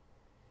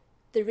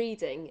The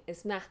reading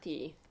is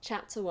Matthew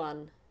chapter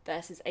 1,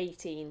 verses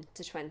 18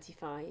 to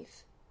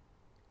 25.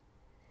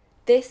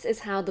 This is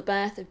how the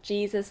birth of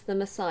Jesus the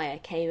Messiah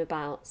came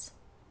about.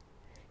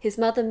 His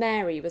mother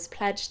Mary was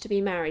pledged to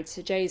be married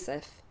to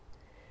Joseph,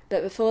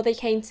 but before they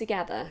came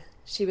together,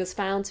 she was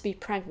found to be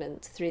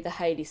pregnant through the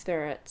Holy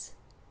Spirit.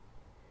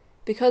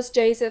 Because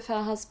Joseph,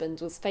 her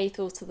husband, was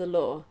faithful to the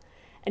law,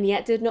 and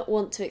yet did not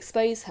want to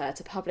expose her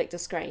to public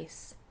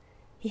disgrace,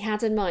 he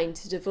had in mind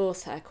to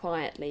divorce her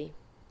quietly.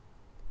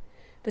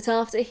 But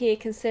after he had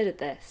considered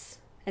this,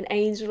 an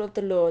angel of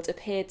the Lord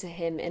appeared to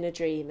him in a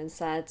dream and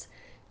said,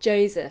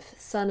 "Joseph,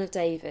 son of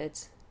David,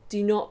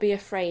 do not be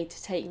afraid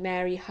to take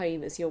Mary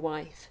home as your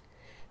wife,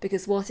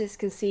 because what is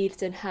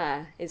conceived in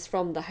her is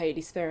from the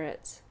Holy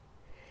Spirit.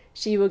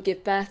 She will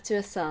give birth to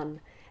a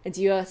son, and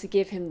you are to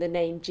give him the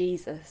name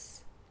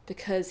Jesus,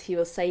 because he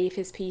will save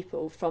his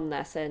people from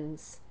their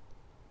sins."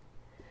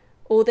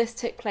 All this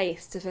took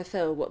place to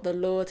fulfill what the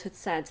Lord had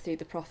said through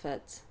the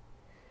prophet.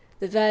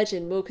 The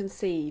virgin will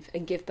conceive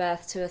and give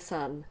birth to a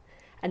son,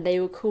 and they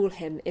will call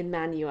him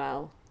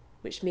Emmanuel,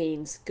 which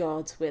means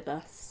God with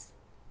us.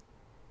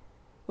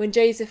 When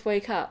Joseph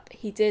woke up,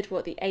 he did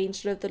what the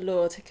angel of the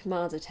Lord had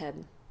commanded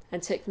him,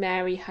 and took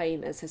Mary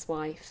home as his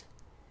wife.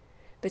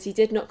 But he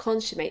did not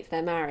consummate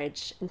their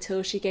marriage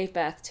until she gave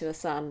birth to a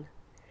son,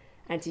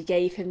 and he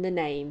gave him the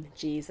name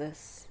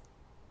Jesus.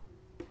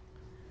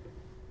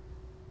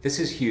 This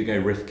is Hugo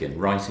Rifkin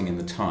writing in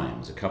the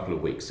Times a couple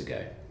of weeks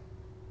ago.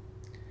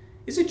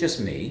 Is it just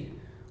me,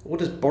 or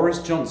does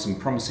Boris Johnson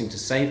promising to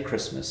save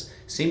Christmas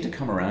seem to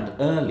come around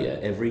earlier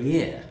every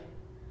year?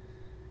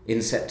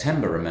 In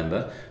September,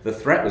 remember, the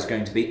threat was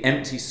going to be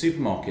empty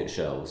supermarket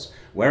shelves,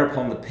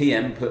 whereupon the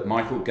PM put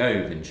Michael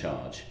Gove in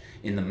charge,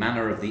 in the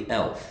manner of the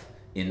elf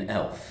in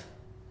Elf.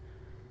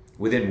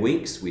 Within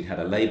weeks, we'd had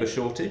a labour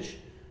shortage,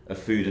 a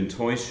food and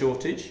toys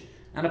shortage,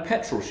 and a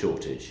petrol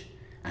shortage,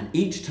 and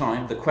each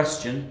time the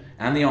question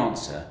and the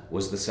answer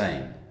was the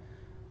same.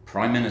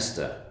 Prime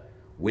Minister,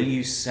 will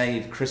you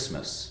save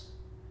Christmas?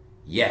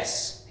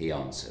 Yes, he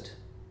answered.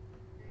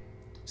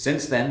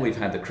 Since then, we've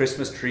had the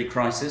Christmas tree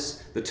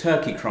crisis, the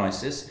turkey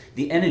crisis,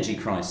 the energy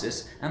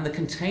crisis, and the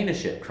container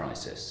ship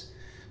crisis.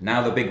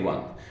 Now the big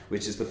one,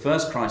 which is the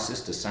first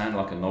crisis to sound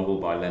like a novel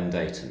by Len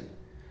Deighton,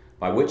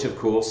 by which, of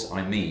course,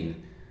 I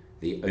mean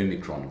the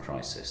Omicron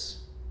crisis.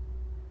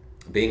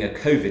 Being a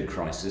COVID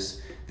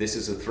crisis, this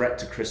is a threat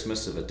to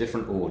Christmas of a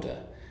different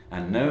order,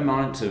 and no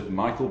amount of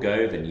Michael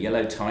Gove in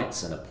yellow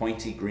tights and a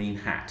pointy green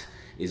hat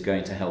is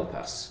going to help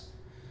us.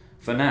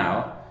 For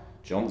now,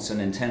 Johnson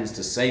intends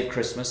to save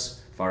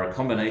Christmas via a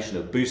combination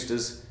of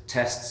boosters,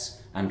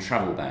 tests, and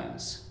travel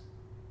bans.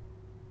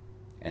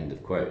 End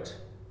of quote.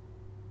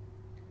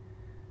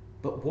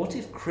 But what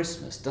if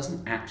Christmas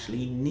doesn't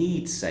actually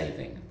need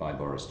saving by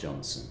Boris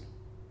Johnson?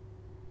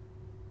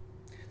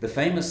 The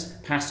famous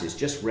passage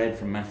just read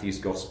from Matthew's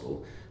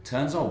Gospel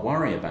turns our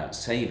worry about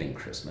saving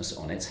Christmas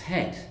on its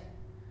head.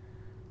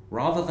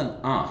 Rather than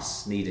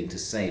us needing to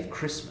save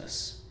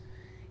Christmas,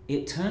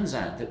 it turns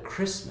out that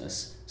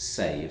Christmas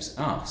saves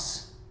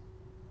us.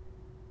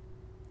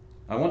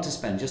 I want to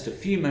spend just a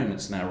few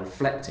moments now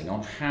reflecting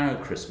on how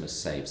Christmas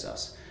saves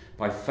us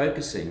by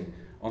focusing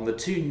on the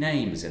two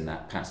names in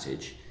that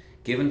passage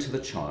given to the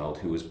child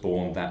who was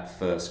born that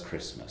first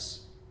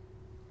Christmas: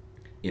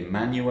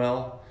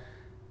 Emmanuel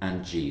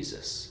and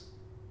Jesus.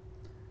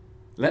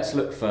 Let's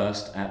look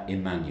first at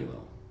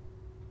Emmanuel.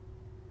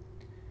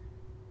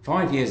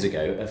 5 years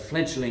ago, a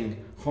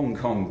fledgling Hong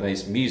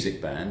Kong-based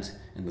music band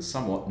in the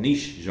somewhat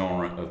niche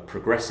genre of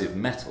progressive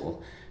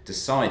metal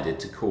decided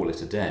to call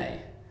it a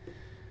day.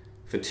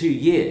 For 2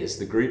 years,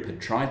 the group had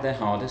tried their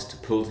hardest to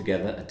pull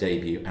together a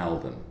debut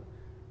album.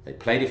 They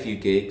played a few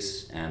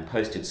gigs and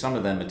posted some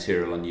of their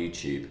material on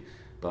YouTube,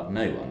 but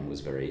no one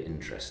was very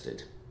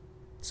interested.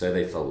 So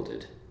they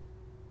folded.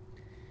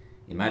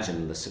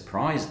 Imagine the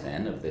surprise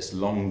then of this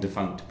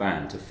long-defunct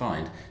band to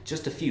find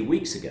just a few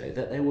weeks ago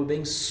that they were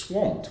being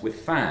swamped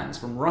with fans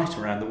from right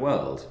around the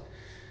world.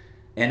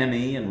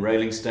 NME and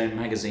Rolling Stone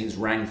magazines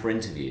rang for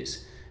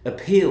interviews.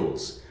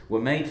 Appeals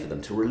were made for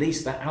them to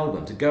release that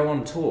album, to go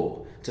on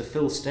tour, to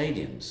fill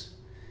stadiums.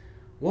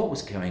 What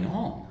was going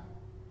on?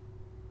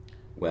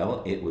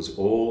 Well, it was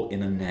all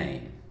in a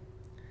name.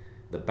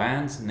 The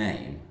band's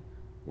name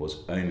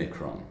was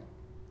Omicron.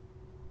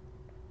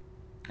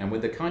 And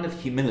with the kind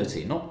of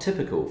humility not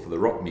typical for the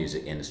rock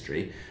music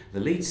industry, the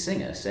lead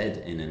singer said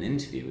in an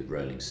interview with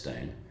Rolling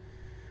Stone,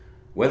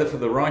 "Whether for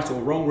the right or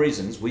wrong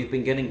reasons, we've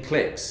been getting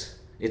clicks.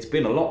 It's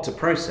been a lot to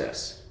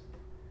process."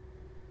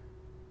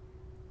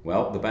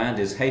 Well, the band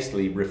is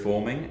hastily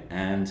reforming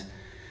and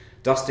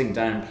dusting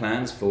down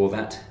plans for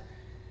that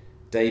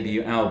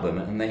debut album,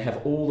 and they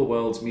have all the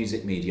world's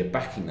music media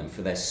backing them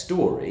for their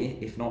story,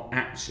 if not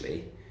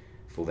actually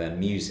for their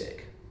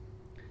music.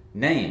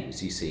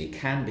 Names, you see,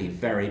 can be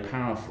very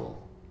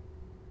powerful.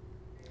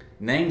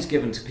 Names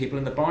given to people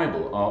in the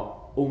Bible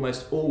are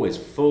almost always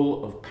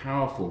full of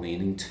powerful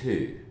meaning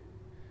too.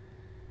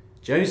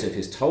 Joseph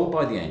is told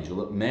by the angel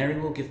that Mary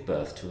will give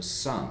birth to a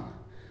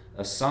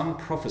son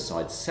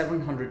prophesied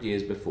 700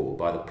 years before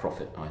by the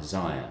prophet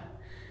Isaiah.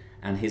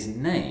 and his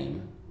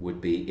name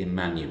would be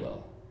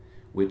Emmanuel,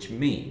 which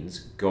means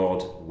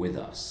God with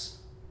us.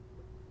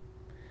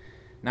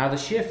 Now, the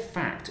sheer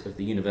fact of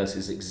the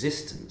universe's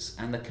existence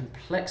and the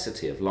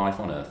complexity of life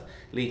on Earth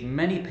lead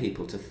many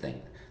people to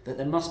think that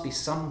there must be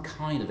some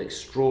kind of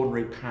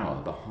extraordinary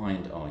power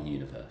behind our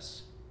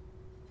universe.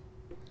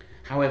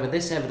 However,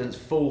 this evidence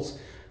falls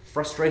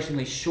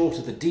frustratingly short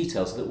of the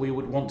details that we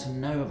would want to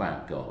know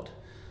about God,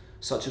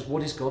 such as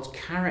what is God's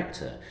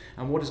character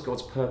and what is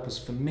God's purpose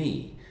for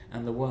me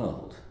and the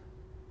world.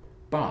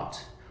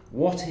 But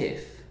what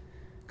if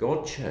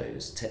God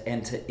chose to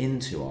enter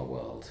into our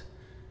world,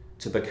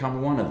 to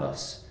become one of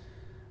us,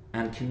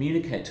 and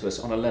communicate to us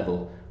on a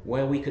level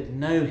where we could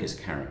know his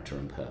character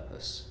and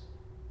purpose?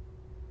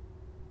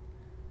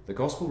 The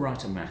Gospel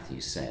writer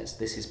Matthew says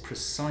this is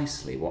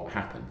precisely what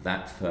happened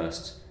that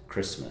first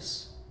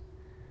Christmas.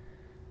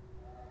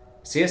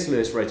 C.S.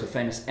 Lewis wrote a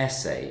famous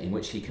essay in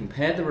which he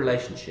compared the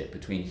relationship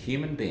between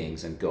human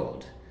beings and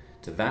God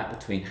to that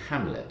between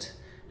Hamlet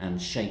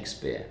and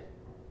Shakespeare.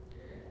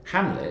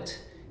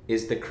 Hamlet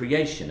is the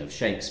creation of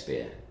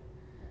Shakespeare.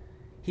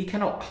 He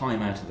cannot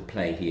climb out of the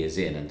play he is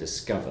in and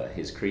discover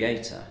his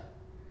creator.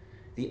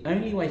 The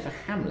only way for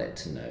Hamlet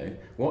to know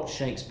what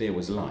Shakespeare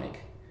was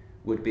like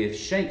would be if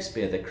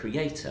Shakespeare, the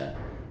creator,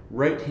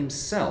 wrote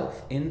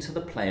himself into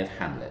the play of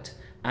Hamlet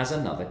as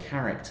another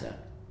character.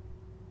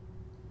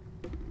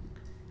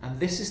 And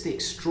this is the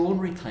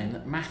extraordinary claim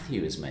that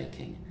Matthew is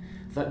making,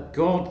 that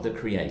God, the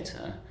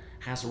creator,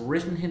 has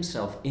written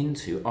himself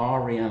into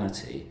our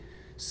reality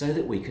so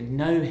that we can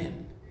know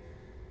him.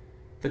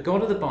 The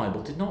God of the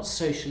Bible did not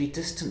socially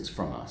distance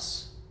from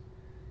us.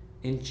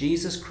 In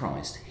Jesus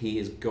Christ, he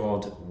is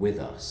God with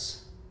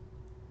us.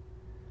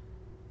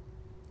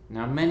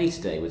 Now, many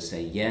today would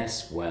say,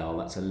 yes, well,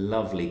 that's a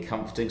lovely,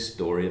 comforting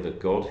story of a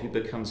God who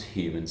becomes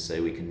human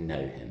so we can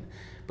know him.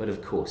 But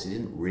of course, it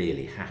didn't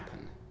really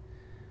happen.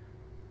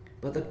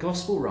 But the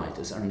Gospel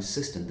writers are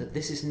insistent that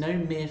this is no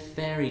mere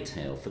fairy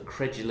tale for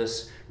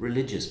credulous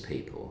religious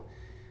people,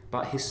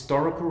 but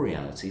historical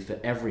reality for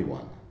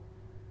everyone.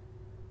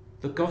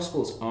 The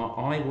Gospels are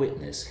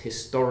eyewitness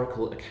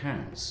historical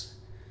accounts.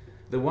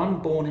 The one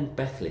born in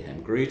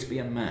Bethlehem grew to be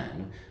a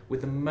man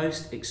with the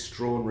most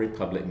extraordinary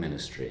public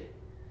ministry.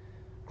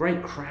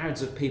 Great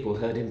crowds of people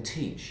heard him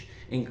teach,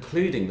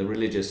 including the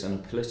religious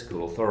and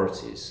political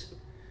authorities.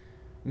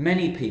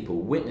 Many people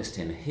witnessed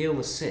him heal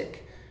the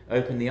sick,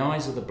 open the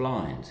eyes of the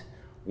blind,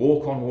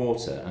 walk on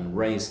water and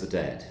raise the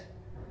dead.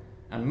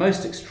 And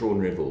most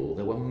extraordinary of all,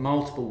 there were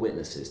multiple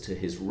witnesses to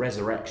his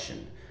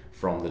resurrection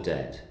from the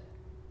dead.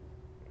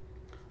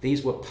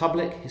 These were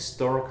public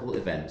historical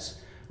events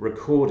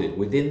recorded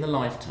within the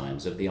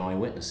lifetimes of the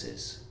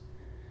eyewitnesses.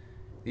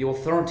 The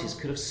authorities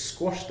could have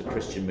squashed the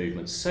Christian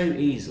movement so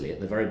easily at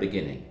the very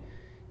beginning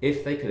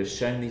if they could have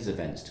shown these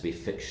events to be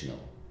fictional.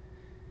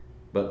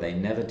 But they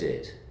never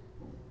did.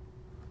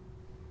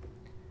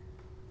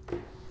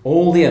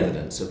 All the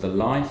evidence of the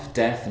life,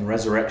 death, and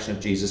resurrection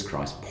of Jesus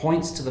Christ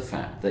points to the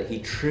fact that he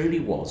truly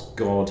was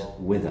God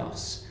with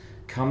us,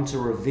 come to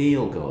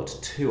reveal God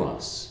to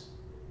us.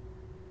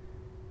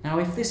 Now,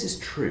 if this is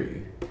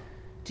true,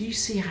 do you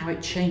see how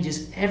it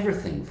changes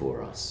everything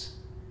for us?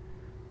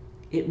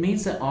 It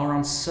means that our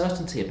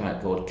uncertainty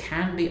about God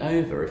can be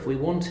over if we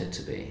want it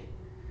to be.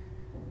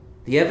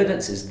 The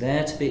evidence is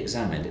there to be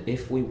examined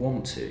if we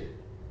want to.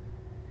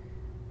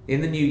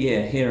 In the new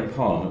year here in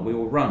Parliament, we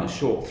will run a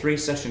short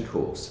 3-session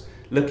course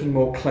looking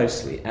more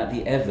closely at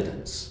the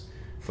evidence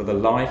for the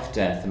life,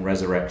 death and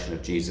resurrection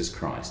of Jesus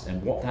Christ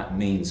and what that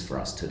means for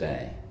us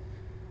today.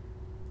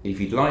 If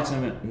you'd like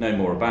to know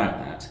more about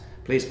that,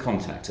 please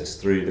contact us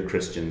through the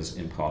Christians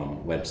in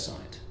Parliament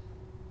website.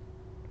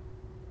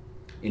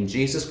 In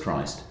Jesus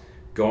Christ,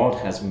 God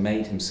has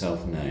made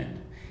himself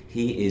known.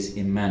 He is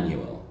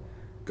Emmanuel,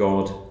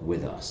 God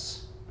with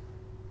us.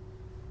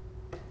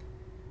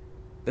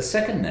 The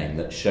second name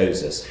that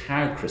shows us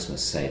how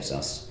Christmas saves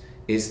us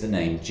is the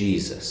name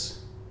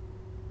Jesus.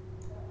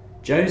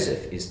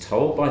 Joseph is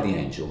told by the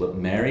angel that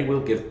Mary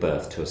will give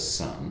birth to a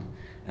son,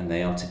 and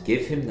they are to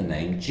give him the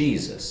name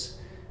Jesus,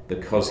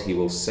 because he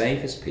will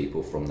save his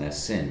people from their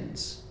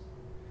sins.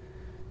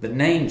 The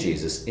name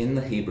Jesus in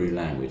the Hebrew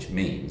language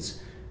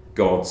means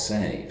God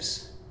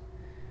saves.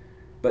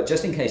 But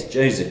just in case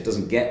Joseph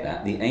doesn't get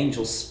that, the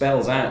angel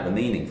spells out the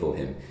meaning for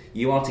him.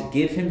 You are to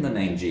give him the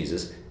name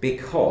Jesus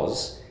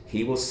because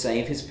he will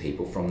save his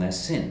people from their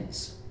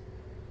sins.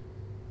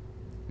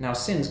 Now,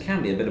 sins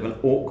can be a bit of an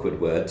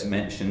awkward word to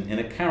mention in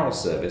a carol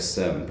service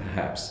sermon,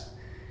 perhaps.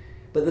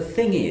 But the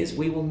thing is,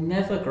 we will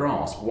never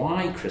grasp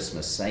why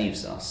Christmas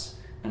saves us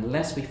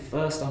unless we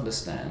first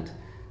understand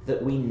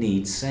that we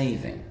need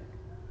saving.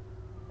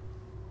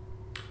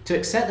 To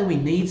accept that we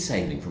need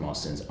saving from our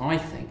sins, I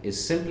think,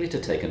 is simply to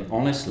take an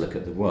honest look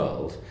at the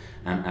world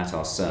and at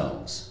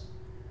ourselves.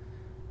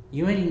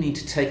 You only need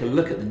to take a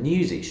look at the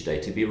news each day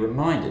to be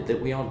reminded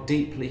that we are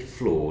deeply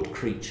flawed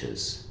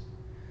creatures.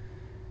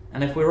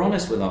 And if we're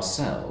honest with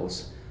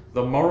ourselves,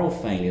 the moral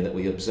failure that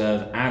we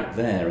observe out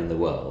there in the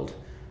world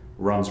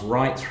runs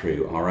right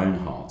through our own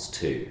hearts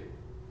too.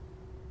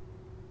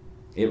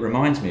 It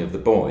reminds me of the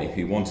boy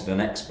who wanted an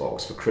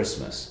Xbox for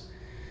Christmas.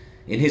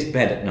 In his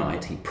bed at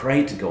night, he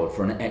prayed to God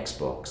for an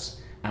Xbox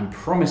and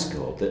promised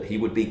God that he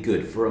would be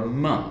good for a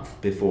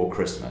month before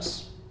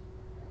Christmas.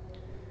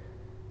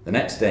 The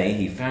next day,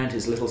 he found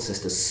his little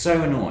sister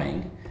so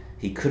annoying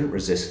he couldn't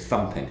resist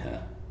thumping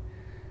her.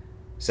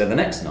 So the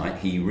next night,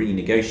 he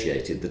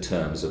renegotiated the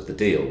terms of the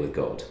deal with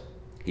God.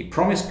 He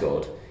promised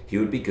God he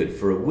would be good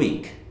for a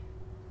week,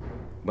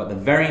 but the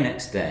very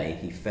next day,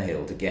 he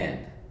failed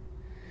again.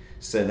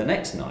 So the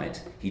next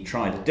night, he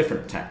tried a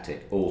different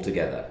tactic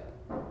altogether.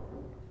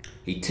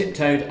 He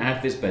tiptoed out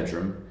of his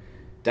bedroom,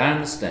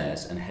 down the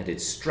stairs, and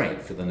headed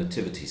straight for the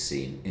nativity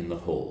scene in the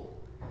hall.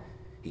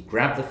 He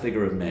grabbed the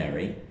figure of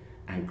Mary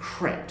and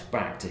crept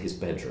back to his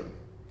bedroom.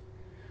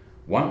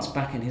 Once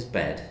back in his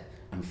bed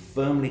and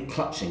firmly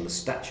clutching the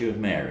statue of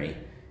Mary,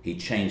 he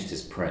changed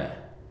his prayer.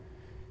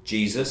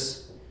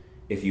 Jesus,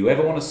 if you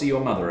ever want to see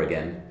your mother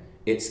again,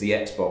 it's the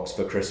Xbox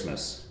for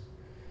Christmas.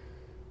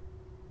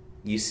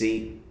 You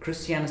see,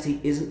 Christianity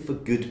isn't for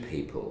good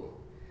people.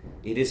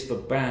 It is for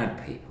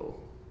bad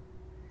people.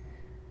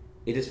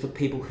 It is for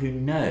people who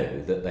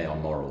know that they are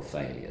moral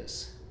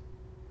failures.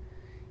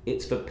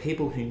 It's for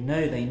people who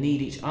know they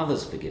need each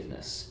other's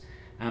forgiveness,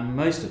 and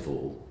most of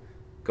all,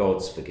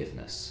 God's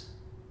forgiveness.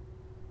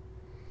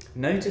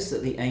 Notice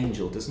that the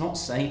angel does not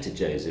say to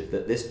Joseph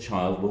that this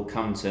child will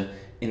come to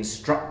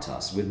instruct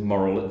us with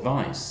moral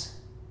advice.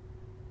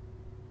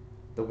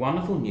 The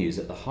wonderful news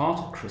at the heart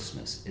of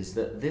Christmas is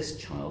that this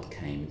child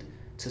came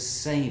to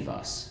save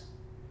us.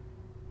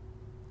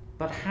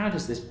 But how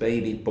does this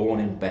baby born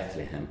in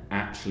Bethlehem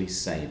actually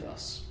save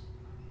us?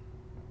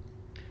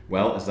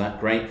 Well, as that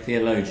great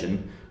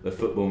theologian, the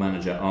football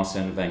manager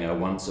Arsene Wenger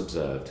once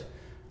observed,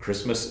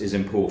 Christmas is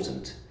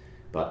important,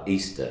 but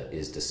Easter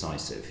is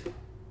decisive.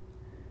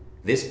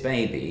 This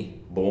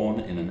baby, born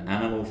in an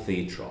animal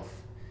feed trough,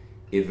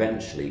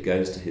 eventually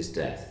goes to his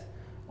death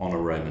on a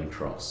Roman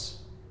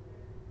cross.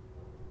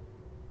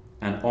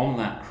 And on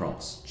that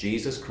cross,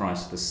 Jesus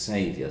Christ the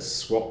Saviour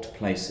swapped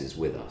places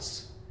with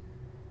us.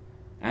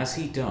 As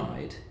he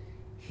died,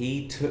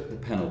 he took the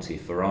penalty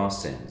for our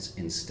sins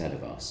instead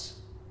of us.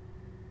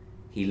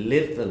 He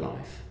lived the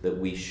life that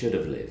we should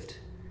have lived,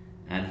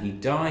 and he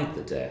died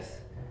the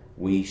death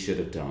we should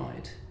have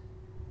died.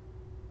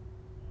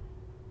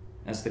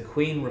 As the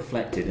Queen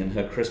reflected in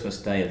her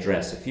Christmas Day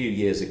address a few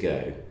years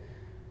ago,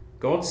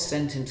 God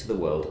sent into the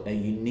world a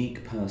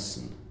unique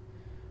person,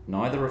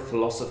 neither a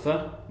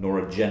philosopher nor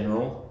a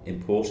general,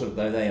 important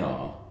though they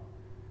are,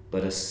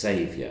 but a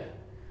saviour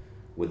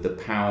with the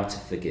power to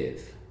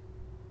forgive.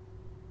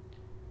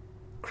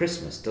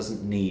 Christmas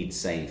doesn't need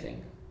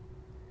saving,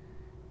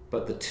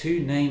 but the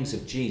two names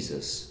of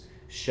Jesus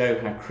show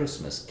how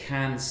Christmas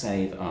can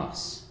save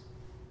us.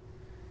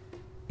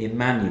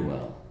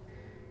 Emmanuel,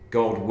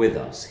 God with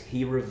us.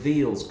 He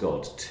reveals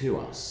God to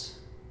us.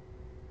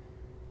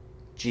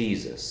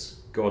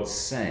 Jesus, God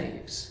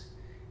saves.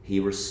 He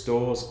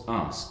restores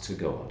us to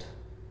God.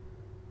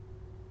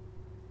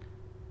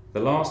 The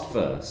last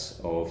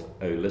verse of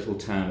O Little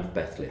Town of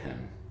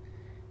Bethlehem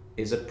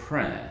is a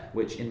prayer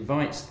which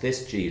invites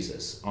this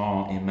Jesus,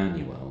 our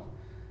Emmanuel,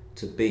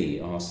 to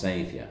be our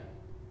Saviour.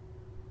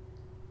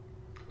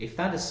 If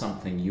that is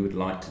something you would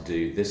like to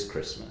do this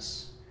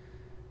Christmas,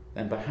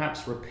 then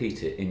perhaps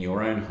repeat it in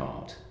your own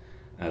heart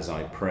as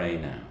I pray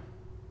now.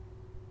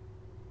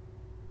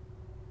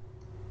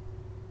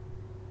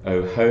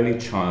 O Holy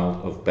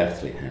Child of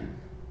Bethlehem,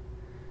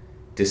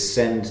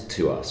 descend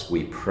to us,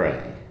 we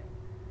pray.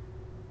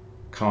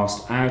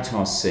 Cast out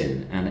our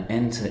sin and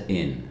enter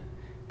in,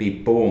 be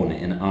born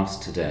in us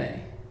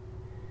today.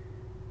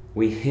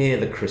 We hear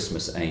the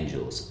Christmas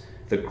angels,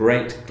 the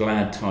great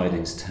glad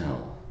tidings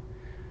tell.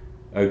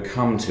 O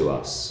come to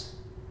us,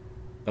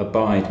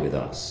 abide with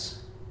us,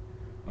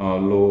 our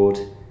Lord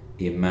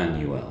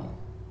Emmanuel.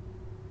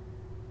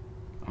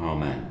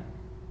 Amen.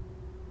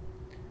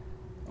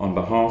 On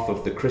behalf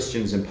of the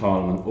Christians in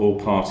Parliament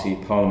All-Party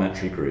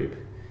Parliamentary Group,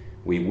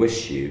 we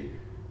wish you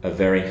a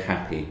very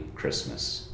happy Christmas.